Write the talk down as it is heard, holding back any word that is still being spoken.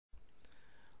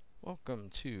Welcome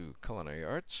to Culinary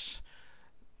Arts.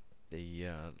 The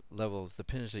levels, the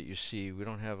pins that you see, we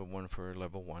don't have a one for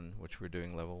level 1, which we're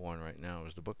doing level 1 right now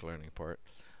is the book learning part.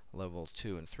 Level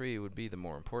 2 and 3 would be the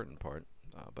more important part,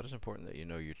 but it's important that you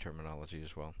know your terminology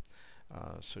as well.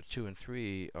 So 2 and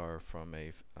 3 are from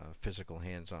a physical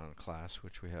hands-on class,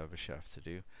 which we have a chef to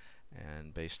do.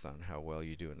 And based on how well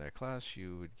you do in that class,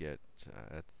 you would get,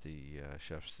 at the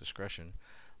chef's discretion,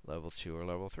 level 2 or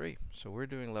level 3. So we're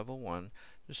doing level 1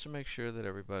 just to make sure that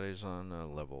everybody's on a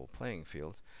level playing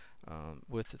field.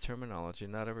 With the terminology,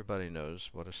 not everybody knows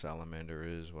what a salamander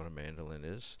is, what a mandolin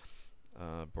is,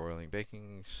 broiling,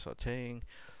 baking, sauteing.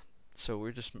 So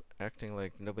we're just acting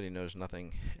like nobody knows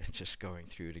nothing and just going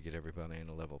through to get everybody in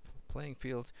a level playing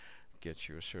field, gets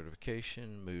you a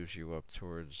certification, moves you up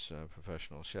towards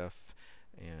professional chef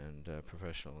and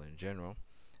professional in general,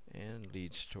 and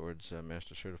leads towards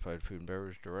Master Certified Food and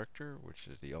Beverage Director, which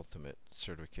is the ultimate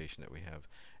certification that we have,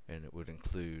 and it would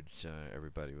include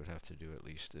everybody would have to do at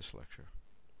least this lecture.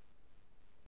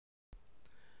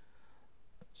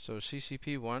 So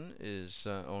CCP1 is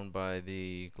owned by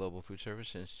the Global Food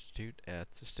Service Institute at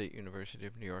the State University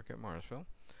of New York at Morrisville.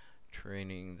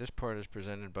 Training, this part is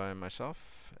presented by myself,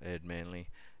 Ed Manley,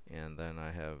 and then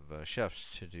I have chefs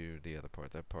to do the other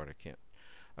part. That part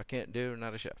I can't do,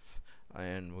 not a chef.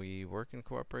 And we work in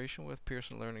cooperation with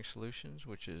Pearson Learning Solutions,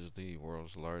 which is the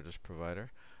world's largest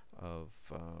provider of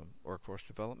workforce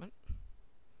development.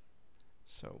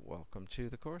 So welcome to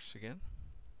the course again.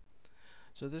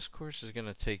 So this course is going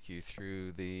to take you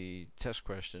through the test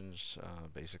questions,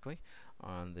 basically,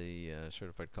 on the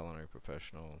Certified Culinary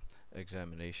Professional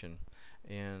examination.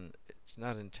 And it's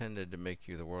not intended to make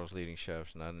you the world's leading chef.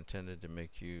 It's not intended to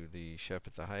make you the chef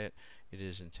at the Hyatt. It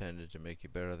is intended to make you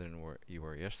better than you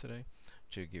were yesterday,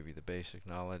 to give you the basic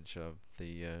knowledge of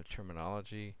the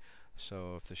terminology.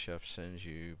 So if the chef sends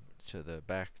you to the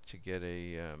back to get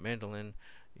a mandolin,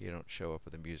 you don't show up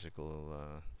with a musical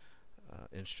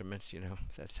instruments,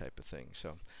 that type of thing.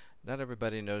 So not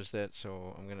everybody knows that,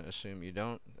 so I'm going to assume you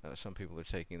don't. Some people who are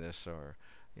taking this are,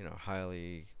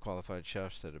 highly qualified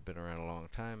chefs that have been around a long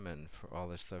time, and for all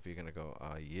this stuff you're going to go,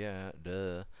 yeah,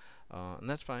 duh, and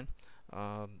that's fine.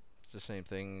 It's the same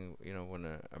thing, when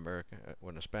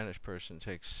a Spanish person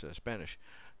takes Spanish,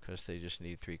 because they just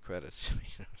need 3 credits.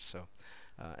 So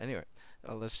anyway,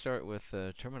 let's start with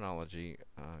terminology,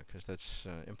 because that's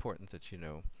important that you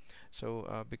know.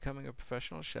 So becoming a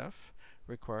professional chef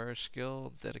requires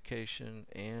skill, dedication,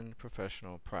 and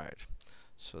professional pride.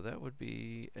 So that would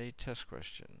be a test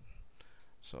question.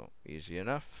 So easy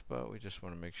enough, but we just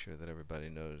want to make sure that everybody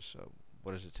knows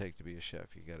what does it take to be a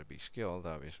chef. You got to be skilled,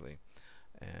 obviously,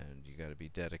 and you got to be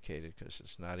dedicated, because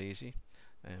it's not easy,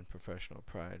 and professional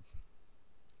pride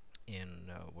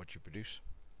in what you produce.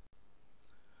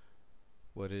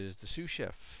 What is the sous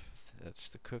chef? That's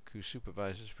the cook who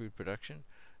supervises food production,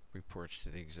 reports to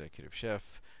the executive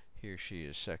chef. He or she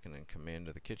is second in command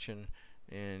of the kitchen,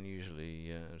 and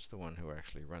usually it's the one who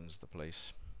actually runs the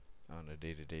place on a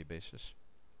day-to-day basis.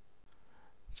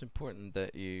 It's important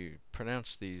that you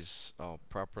pronounce these all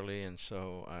properly, and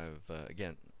so I've,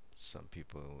 again, some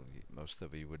people, most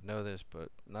of you would know this, but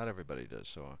not everybody does,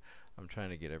 so I'm trying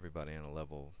to get everybody on a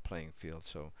level playing field.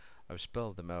 So I've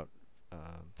spelled them out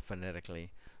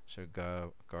phonetically. So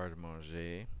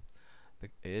garde-manger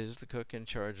is the cook in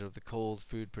charge of the cold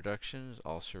food productions,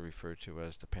 also referred to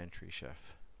as the pantry chef.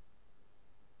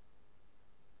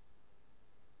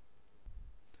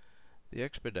 The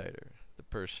expediter, the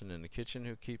person in the kitchen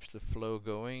who keeps the flow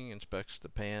going, inspects the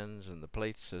pans and the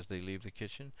plates as they leave the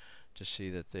kitchen to see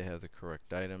that they have the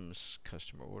correct items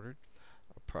customer ordered,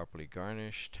 are properly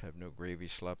garnished, have no gravy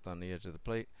slopped on the edge of the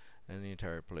plate, and the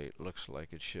entire plate looks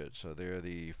like it should. So they're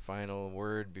the final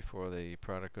word before the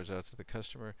product goes out to the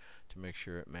customer, to make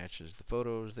sure it matches the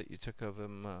photos that you took of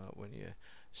them when you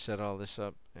set all this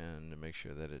up, and to make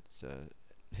sure that it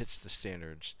hits the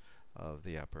standards of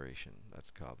the operation. That's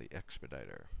called the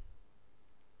expediter.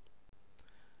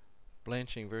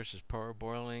 Blanching versus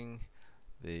parboiling.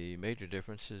 The major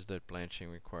difference is that blanching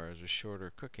requires a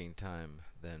shorter cooking time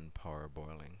than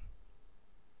parboiling.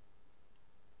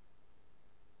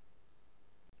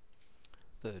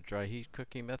 The dry heat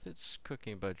cooking methods.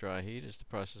 Cooking by dry heat is the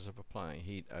process of applying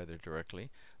heat either directly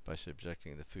by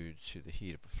subjecting the food to the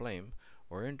heat of a flame,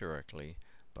 or indirectly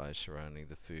by surrounding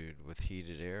the food with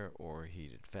heated air or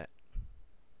heated fat.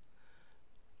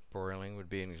 Broiling would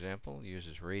be an example.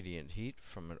 Uses radiant heat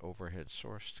from an overhead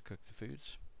source to cook the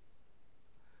foods.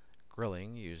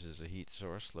 Grilling uses a heat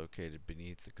source located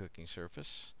beneath the cooking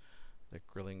surface. That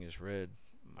grilling is red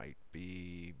might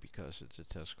be because it's a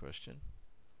test question.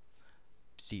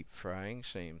 Deep frying,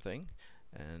 same thing.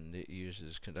 and it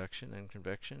uses conduction and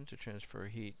convection to transfer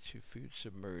heat to food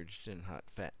submerged in hot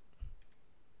fat.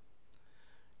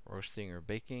 Roasting or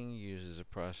baking uses a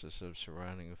process of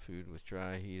surrounding a food with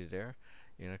dry, heated air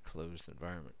in a closed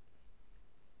environment.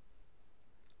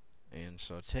 And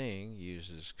sautéing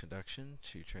uses conduction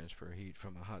to transfer heat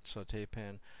from a hot sauté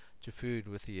pan to food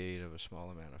with the aid of a small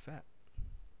amount of fat.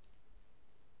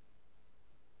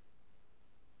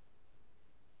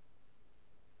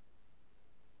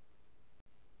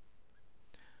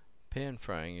 Pan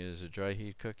frying is a dry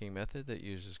heat cooking method that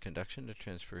uses conduction to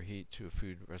transfer heat to a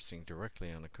food resting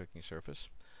directly on a cooking surface.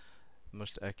 The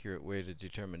most accurate way to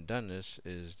determine doneness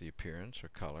is the appearance or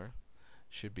color.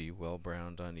 Should be well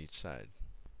browned on each side.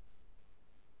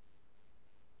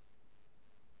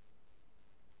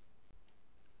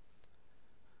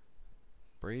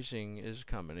 Braising is a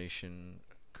combination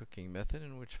cooking method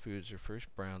in which foods are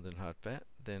first browned in hot fat,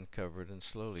 then covered and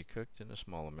slowly cooked in a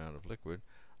small amount of liquid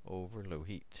over low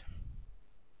heat.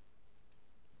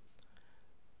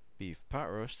 Beef pot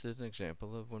roast is an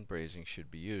example of when braising should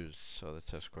be used. So the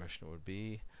test question would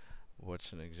be,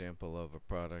 what's an example of a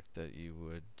product that you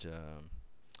would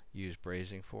use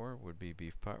braising for? Would be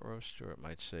beef pot roast, or it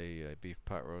might say beef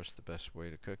pot roast, the best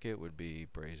way to cook it would be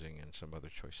braising and some other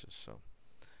choices. So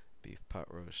beef pot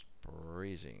roast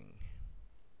braising.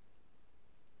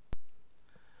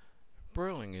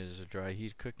 Broiling is a dry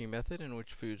heat cooking method in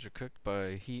which foods are cooked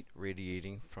by heat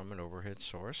radiating from an overhead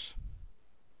source.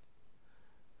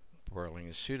 Broiling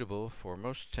is suitable for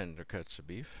most tender cuts of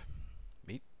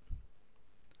meat,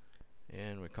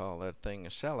 and we call that thing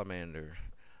a salamander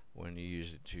when you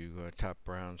use it to top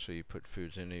brown. So you put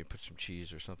foods in it, you put some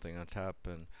cheese or something on top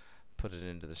and put it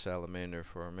into the salamander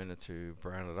for a minute to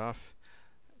brown it off,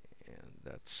 and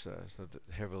that's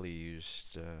a heavily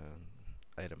used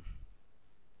item.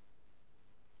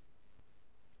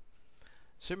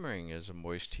 Simmering is a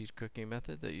moist heat cooking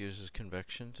method that uses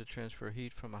convection to transfer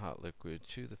heat from a hot liquid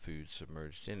to the food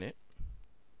submerged in it.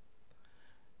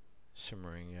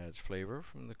 Simmering adds flavor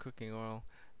from the cooking oil,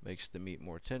 makes the meat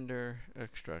more tender,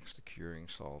 extracts the curing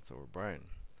salt or brine.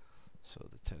 So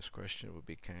the test question would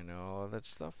be kind of all of that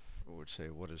stuff. It would say,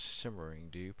 what does simmering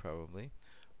do, probably?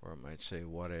 Or it might say,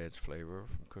 what adds flavor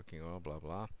from cooking oil, blah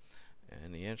blah.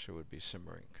 And the answer would be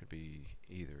simmering. Could be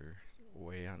either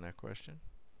way on that question.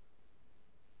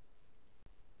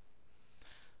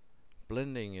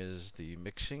 Blending is the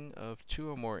mixing of two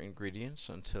or more ingredients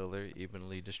until they're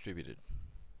evenly distributed.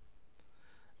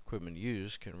 Equipment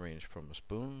used can range from a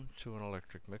spoon to an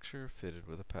electric mixer fitted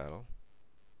with a paddle.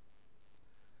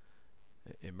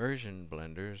 Immersion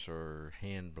blenders or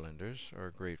hand blenders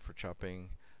are great for chopping,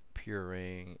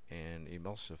 pureeing, and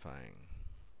emulsifying.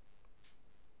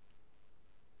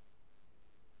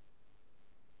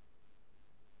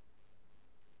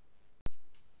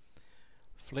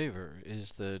 Flavor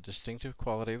is the distinctive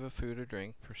quality of a food or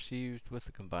drink perceived with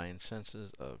the combined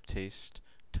senses of taste,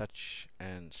 touch,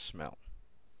 and smell.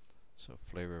 So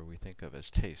flavor we think of as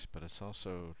taste, but it's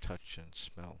also touch and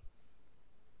smell.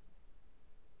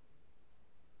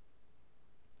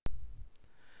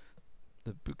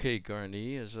 The bouquet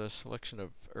garni is a selection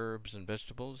of herbs and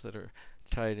vegetables that are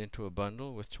tied into a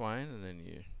bundle with twine, and then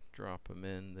you drop them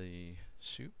in the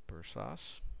soup or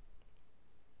sauce.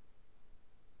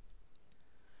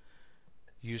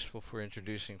 Useful for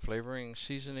introducing flavoring,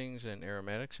 seasonings, and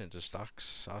aromatics into stocks,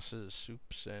 sauces,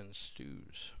 soups, and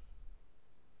stews.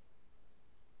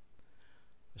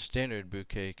 A standard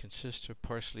bouquet consists of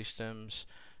parsley stems,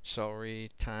 celery,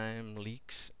 thyme,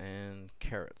 leeks, and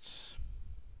carrots.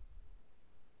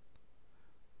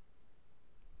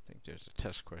 I think there's a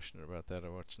test question about that,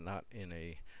 or what's not in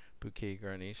a bouquet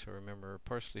garni. So remember,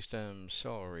 parsley stems,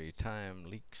 celery, thyme,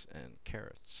 leeks, and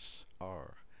carrots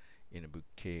are in a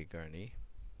bouquet garni.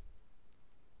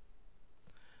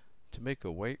 To make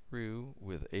a white roux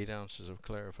with 8 ounces of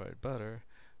clarified butter,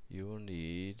 you will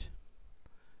need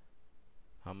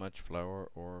how much flour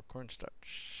or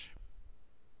cornstarch?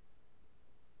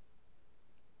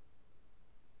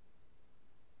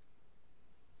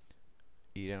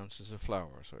 8 ounces of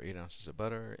flour, so 8 ounces of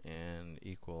butter and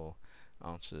equal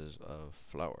ounces of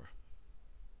flour.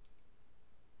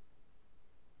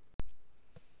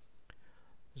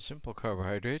 Simple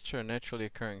carbohydrates are naturally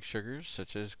occurring sugars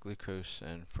such as glucose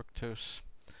and fructose.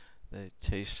 They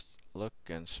taste, look,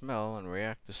 and smell and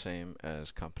react the same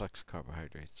as complex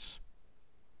carbohydrates.